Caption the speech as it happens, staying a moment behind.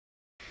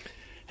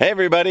Hey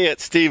everybody,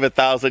 it's Steve at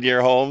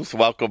 1000-Year Homes.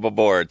 Welcome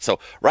aboard. So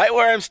right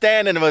where I'm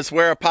standing was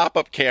where a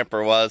pop-up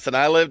camper was, and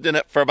I lived in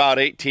it for about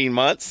 18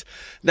 months.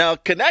 Now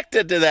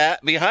connected to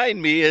that behind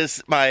me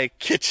is my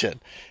kitchen.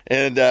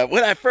 And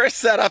when I first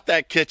set up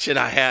that kitchen,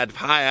 I had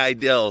high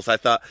ideals. I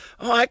thought,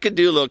 oh, I could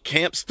do little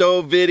camp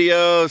stove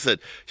videos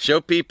and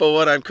show people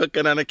what I'm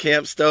cooking on a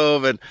camp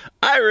stove. And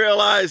I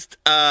realized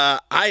I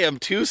am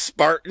too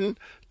Spartan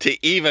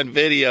to even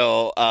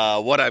video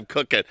what I'm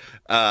cooking.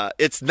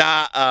 It's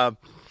not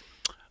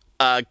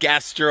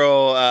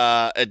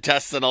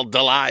gastrointestinal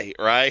delight,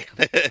 right?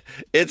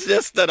 It's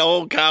just an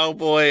old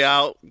cowboy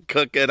out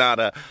cooking on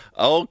a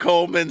old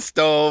Coleman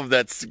stove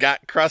that's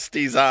got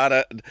crusties on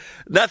it.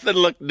 Nothing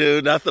looked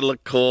new, nothing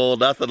looked cool,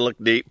 nothing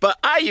looked neat, but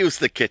I use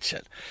the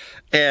kitchen.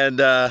 And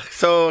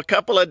so a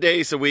couple of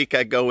days a week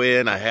I go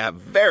in. I have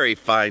very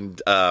fine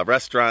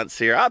restaurants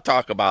here. I'll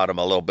talk about them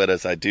a little bit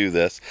as I do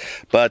this.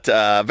 But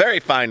very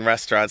fine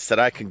restaurants that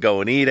I can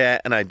go and eat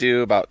at, and I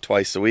do about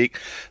twice a week.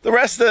 The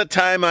rest of the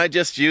time I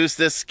just use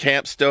this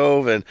camp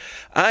stove, and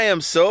I am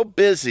so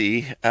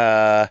busy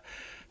that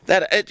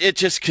it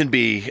just can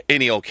be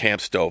any old camp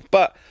stove.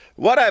 But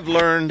what I've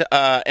learned,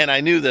 and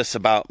I knew this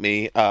about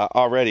me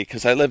already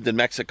because I lived in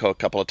Mexico a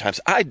couple of times,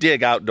 I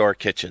dig outdoor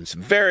kitchens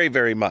very,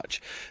 very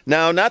much.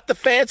 Now, not the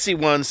fancy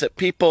ones that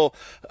people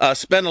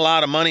spend a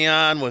lot of money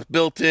on with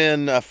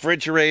built-in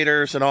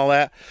refrigerators and all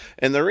that.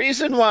 And the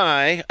reason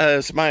why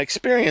is my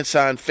experience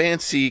on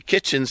fancy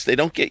kitchens, they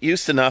don't get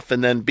used enough,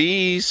 and then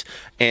bees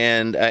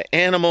and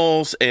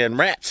animals and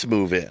rats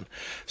move in.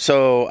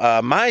 So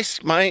my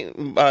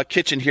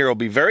kitchen here will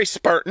be very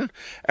Spartan.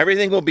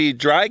 Everything will be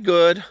dry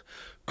good,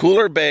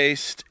 cooler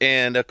based,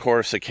 and of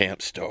course a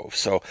camp stove.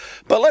 So,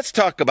 but let's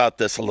talk about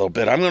this a little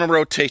bit. I'm going to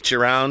rotate you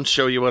around,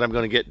 show you what I'm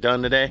going to get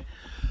done today.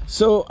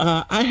 So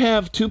I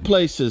have two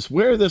places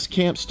where this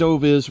camp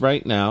stove is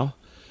right now.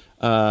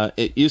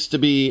 It used to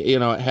be, you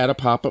know, it had a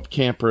pop-up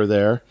camper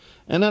there.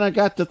 And then I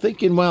got to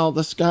thinking, well,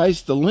 the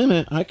sky's the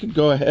limit. I could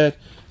go ahead.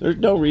 There's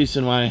no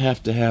reason why I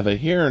have to have it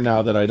here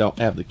now that I don't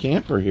have the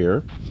camper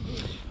here.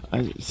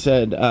 I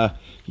said,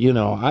 you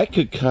know, I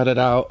could cut it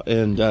out,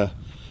 and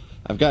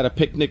I've got a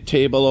picnic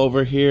table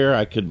over here.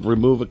 I could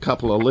remove a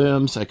couple of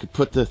limbs. I could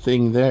put the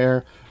thing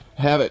there,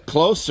 have it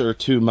closer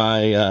to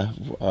my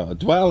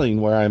dwelling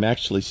where I'm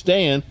actually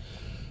staying,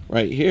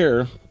 right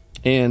here,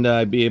 and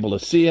I'd be able to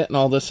see it and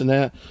all this and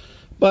that.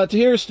 But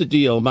here's the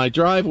deal. My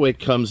driveway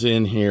comes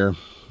in here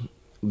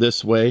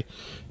this way,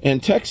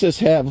 and Texas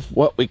have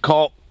what we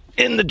call,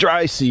 in the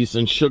dry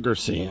season, sugar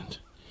sand.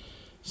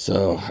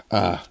 So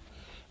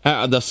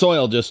the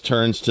soil just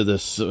turns to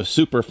this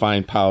super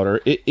fine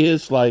powder. It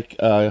is like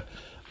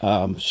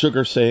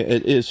sugar sand.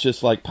 It is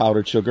just like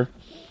powdered sugar,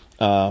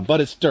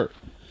 but it's dirt.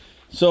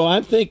 So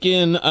I'm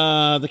thinking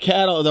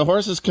the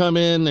horses come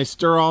in, they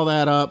stir all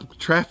that up,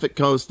 traffic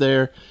goes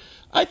there.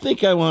 I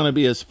think I want to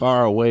be as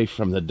far away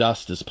from the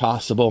dust as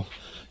possible.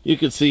 You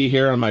can see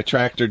here on my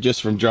tractor,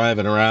 just from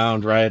driving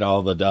around, right,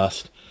 all the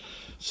dust.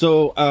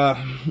 So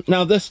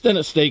now this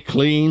didn't stay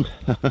clean,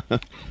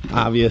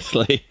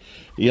 obviously.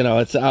 You know,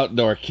 it's an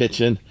outdoor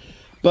kitchen,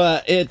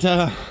 but it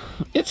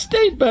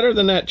stayed better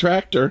than that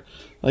tractor.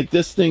 Like,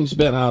 this thing's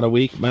been out a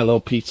week, my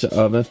little pizza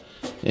oven,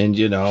 and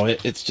you know,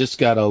 it's just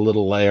got a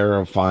little layer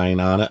of fine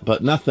on it,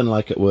 but nothing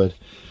like it would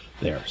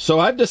there. So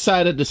I've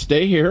decided to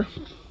stay here.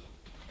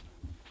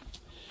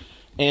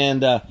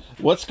 And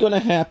what's going to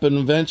happen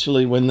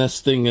eventually when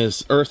this thing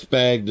is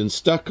earth-bagged and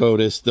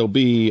stuccoed is there'll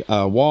be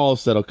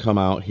walls that'll come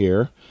out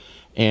here,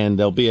 and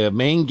there'll be a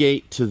main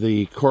gate to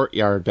the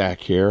courtyard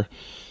back here.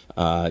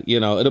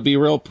 You know, it'll be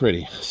real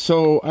pretty.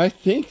 So I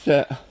think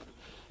that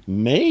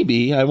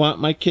maybe I want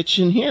my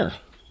kitchen here.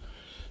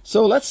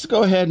 So let's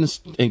go ahead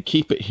and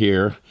keep it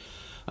here.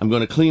 I'm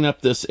going to clean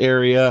up this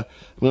area.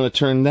 I'm going to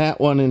turn that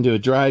one into a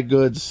dry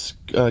goods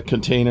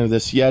container.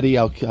 This Yeti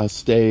I'll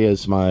stay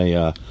as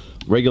my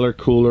regular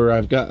cooler.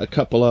 I've got a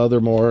couple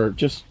other more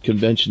just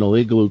conventional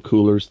igloo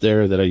coolers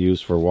there that I use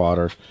for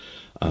water.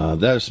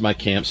 There's my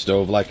camp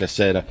stove. Like I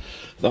said, I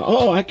thought,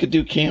 oh, I could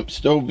do camp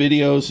stove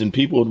videos and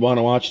people would want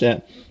to watch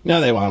that.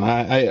 No, they won't.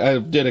 I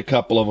did a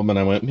couple of them and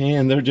I went,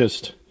 man, they're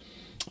just,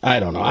 I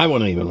don't know. I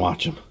wouldn't even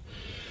watch them.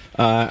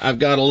 I've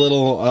got a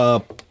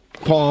little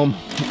palm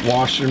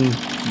washer,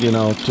 you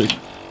know, to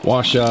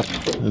wash up,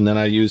 and then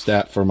I use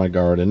that for my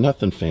garden.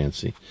 Nothing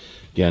fancy.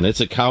 Again,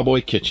 it's a cowboy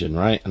kitchen,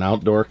 right? An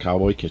outdoor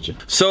cowboy kitchen.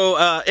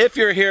 So if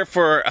you're here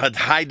for a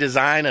high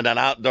design and an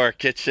outdoor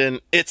kitchen,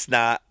 it's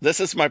not.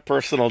 This is my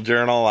personal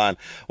journal on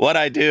what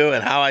I do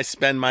and how I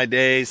spend my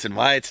days and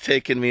why it's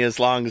taken me as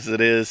long as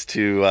it is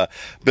to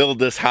build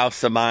this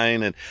house of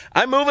mine. And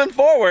I'm moving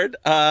forward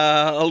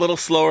a little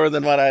slower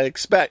than what I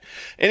expect.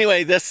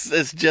 Anyway, this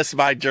is just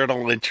my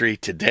journal entry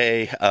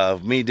today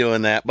of me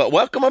doing that. But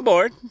welcome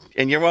aboard,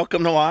 and you're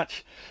welcome to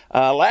watch.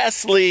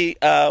 Lastly,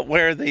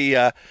 where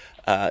the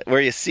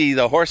where you see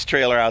the horse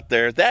trailer out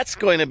there, that's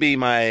going to be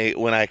my,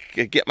 when I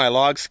get my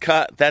logs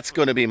cut, that's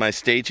going to be my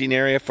staging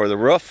area for the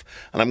roof.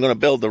 And I'm going to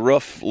build the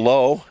roof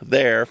low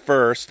there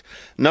first,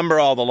 number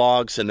all the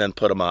logs, and then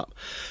put them up.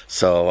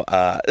 So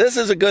this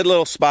is a good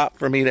little spot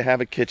for me to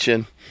have a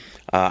kitchen.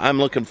 I'm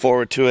looking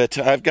forward to it.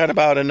 I've got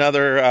about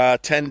another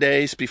 10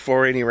 days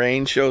before any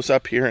rain shows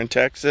up here in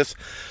Texas.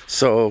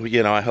 So,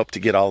 you know, I hope to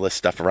get all this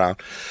stuff around.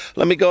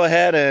 Let me go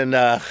ahead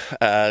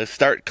and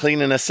start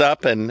cleaning this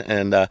up.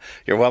 And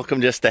you're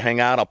welcome just to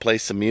hang out. I'll play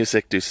some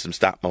music, do some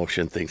stop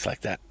motion, things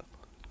like that.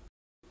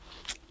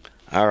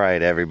 All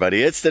right,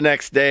 everybody, it's the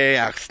next day.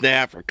 I'll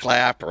snap or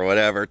clap or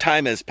whatever.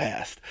 Time has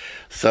passed.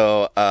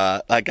 So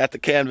I got the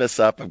canvas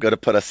up. I'm going to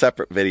put a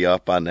separate video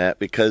up on that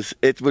because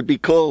it would be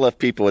cool if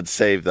people would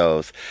save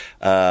those,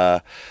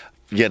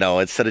 you know,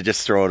 instead of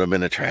just throwing them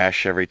in the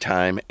trash every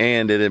time.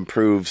 And it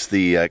improves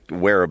the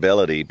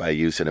wearability by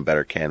using a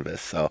better canvas.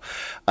 So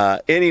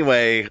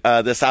anyway,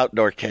 this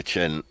outdoor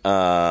kitchen,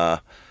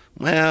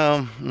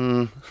 well,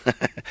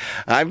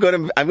 I'm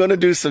gonna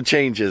do some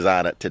changes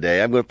on it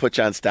today. I'm gonna put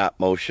you on stop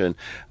motion.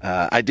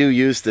 I do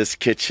use this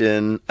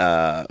kitchen,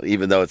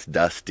 even though it's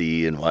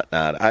dusty and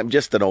whatnot. I'm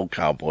just an old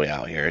cowboy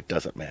out here. It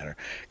doesn't matter.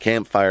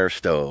 Campfire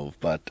stove.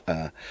 But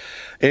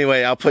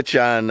anyway, I'll put you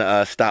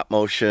on stop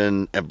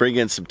motion and bring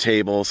in some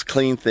tables,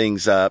 clean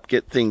things up,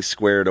 get things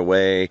squared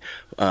away.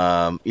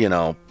 You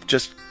know,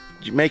 just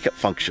make it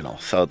functional.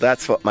 So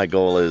that's what my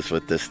goal is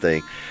with this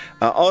thing.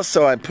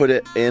 Also, I put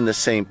it in the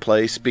same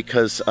place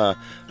because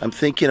I'm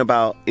thinking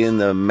about in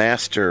the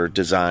master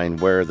design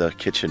where the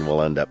kitchen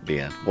will end up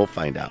being. We'll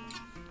find out.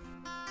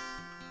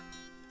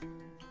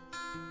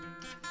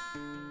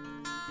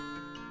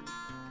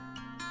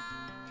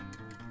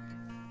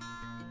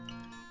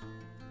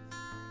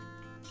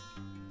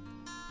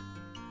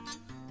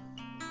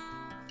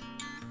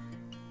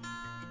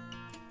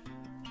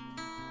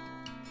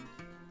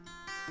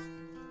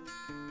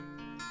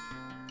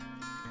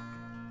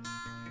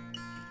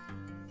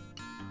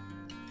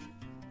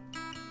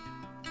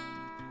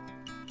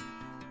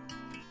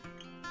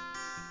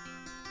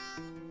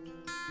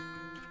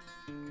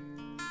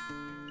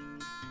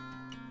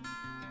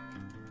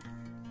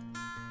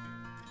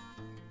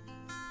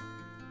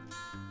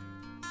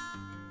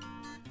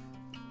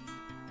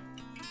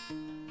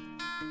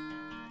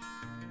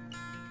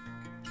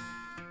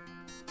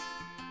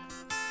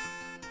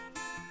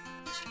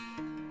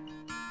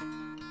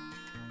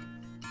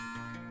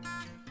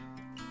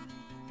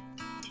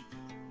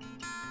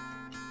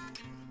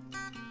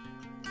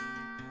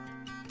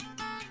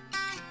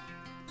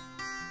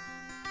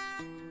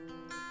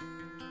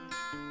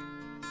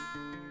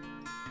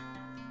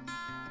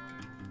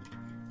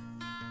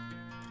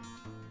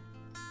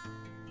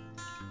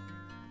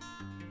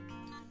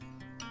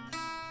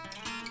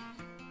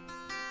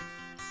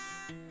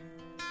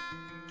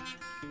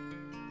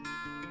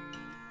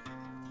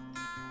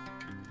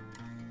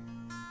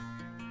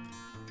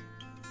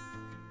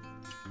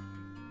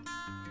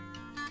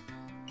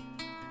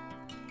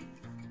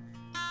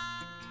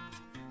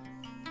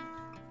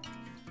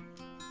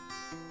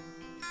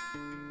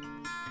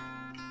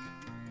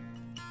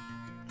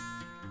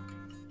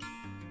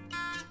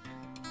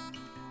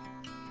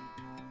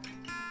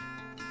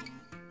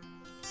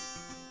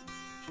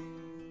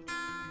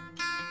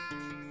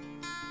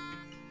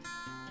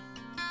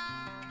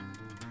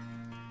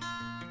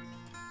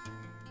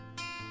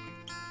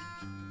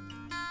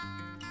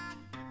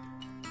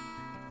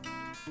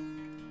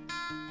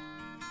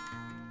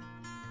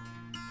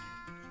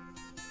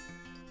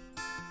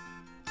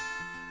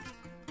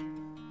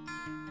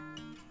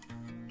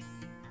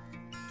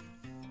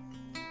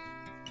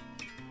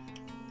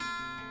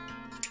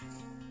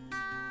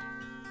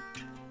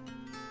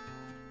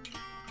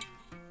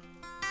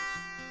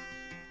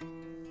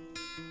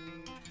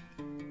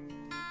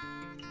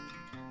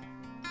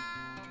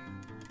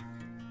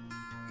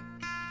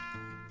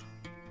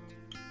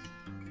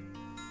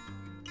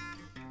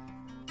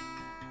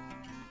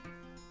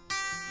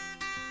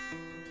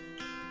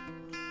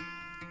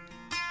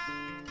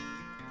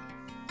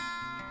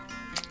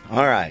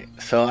 All right,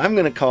 so I'm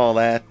going to call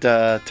that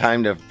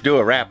time to do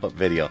a wrap-up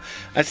video.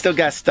 I still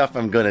got stuff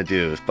I'm going to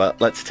do, but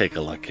let's take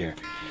a look here.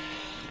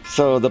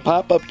 So the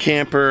pop-up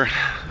camper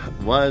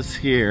was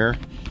here,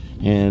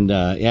 and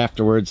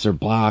afterwards there are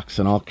blocks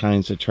and all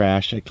kinds of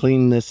trash. I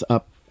cleaned this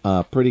up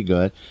pretty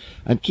good.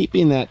 I'm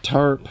keeping that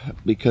tarp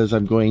because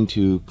I'm going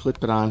to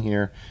clip it on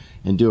here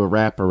and do a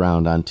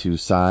wraparound on two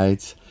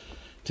sides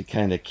to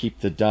kind of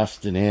keep the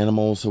dust and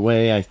animals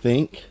away, I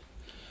think.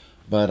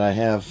 But I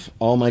have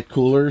all my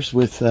coolers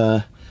with,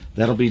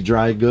 that'll be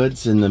dry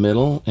goods in the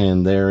middle.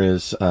 And there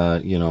is,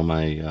 you know,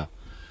 my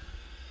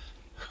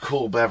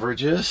cool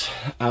beverages,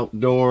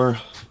 outdoor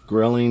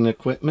grilling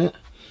equipment,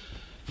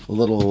 a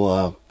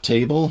little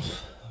table,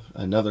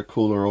 another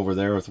cooler over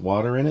there with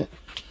water in it,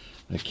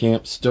 a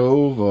camp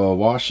stove, a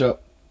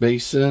wash-up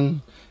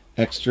basin,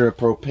 extra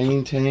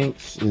propane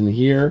tanks in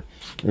here.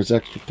 There's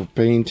extra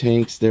propane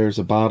tanks. There's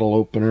a bottle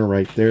opener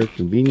right there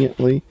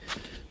conveniently.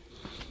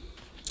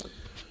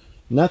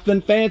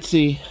 Nothing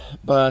fancy,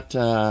 but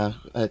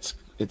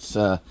it's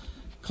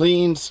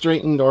clean,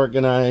 straightened,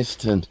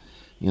 organized, and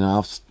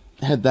I'll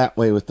head that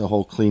way with the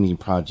whole cleaning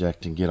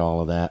project and get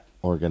all of that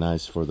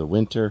organized for the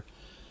winter.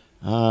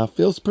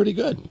 Feels pretty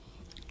good.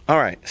 All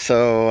right,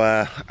 so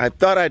I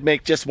thought I'd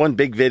make just one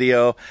big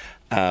video,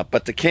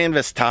 but the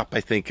canvas top, I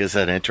think, is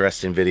an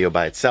interesting video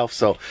by itself.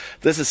 So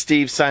this is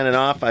Steve signing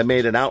off. I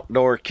made an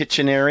outdoor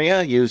kitchen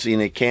area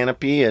using a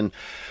canopy and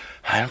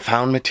I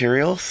found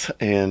materials,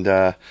 and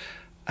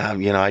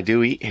I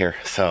do eat here,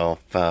 so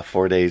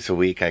 4 days a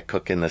week I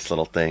cook in this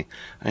little thing.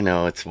 I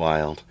know it's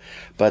wild,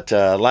 but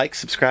like,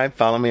 subscribe,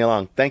 follow me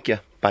along. Thank you.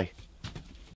 Bye.